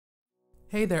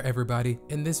Hey there everybody,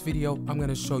 in this video I'm going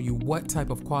to show you what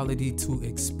type of quality to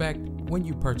expect when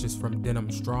you purchase from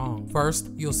Denim Strong.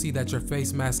 First, you'll see that your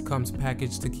face mask comes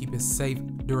packaged to keep it safe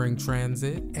during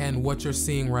transit, and what you're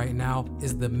seeing right now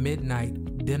is the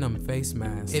Midnight Denim face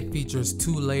mask. It features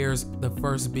two layers, the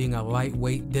first being a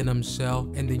lightweight denim shell,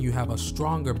 and then you have a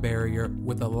stronger barrier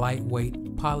with a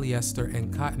lightweight polyester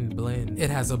and cotton blend.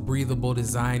 It has a breathable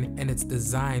design and it's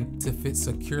designed to fit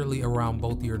securely around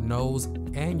both your nose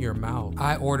and your mouth.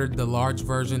 I ordered the large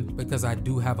version because I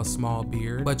do have a small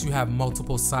beard, but you have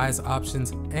multiple size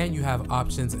options and you have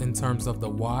options in terms of the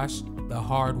wash, the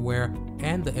hardware,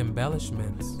 and the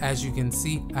embellishments. As you can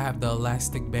see, I have the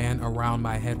elastic band around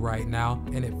my head right now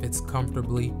and it fits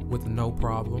comfortably with no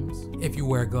problems. If you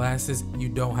wear glasses, you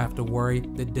don't have to worry,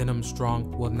 the Denim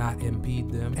Strong will not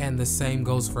impede them. And the same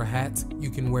goes for hats. You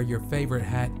can wear your favorite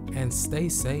hat and stay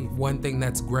safe. One thing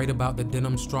that's great about the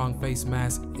Denim Strong face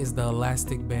mask is the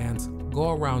elastic bands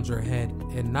go around your head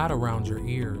and not around your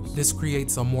ears. This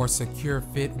creates a more secure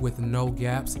fit with no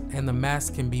gaps, and the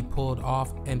mask can be pulled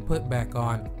off and put back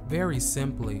on very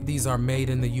simply. These are made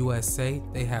in the USA,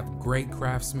 they have great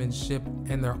craftsmanship,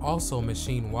 and they're also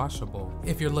machine washable.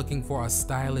 If you're looking for a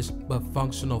stylish but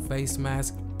functional face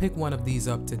mask, pick one of these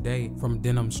up today from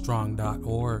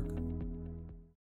denimstrong.org.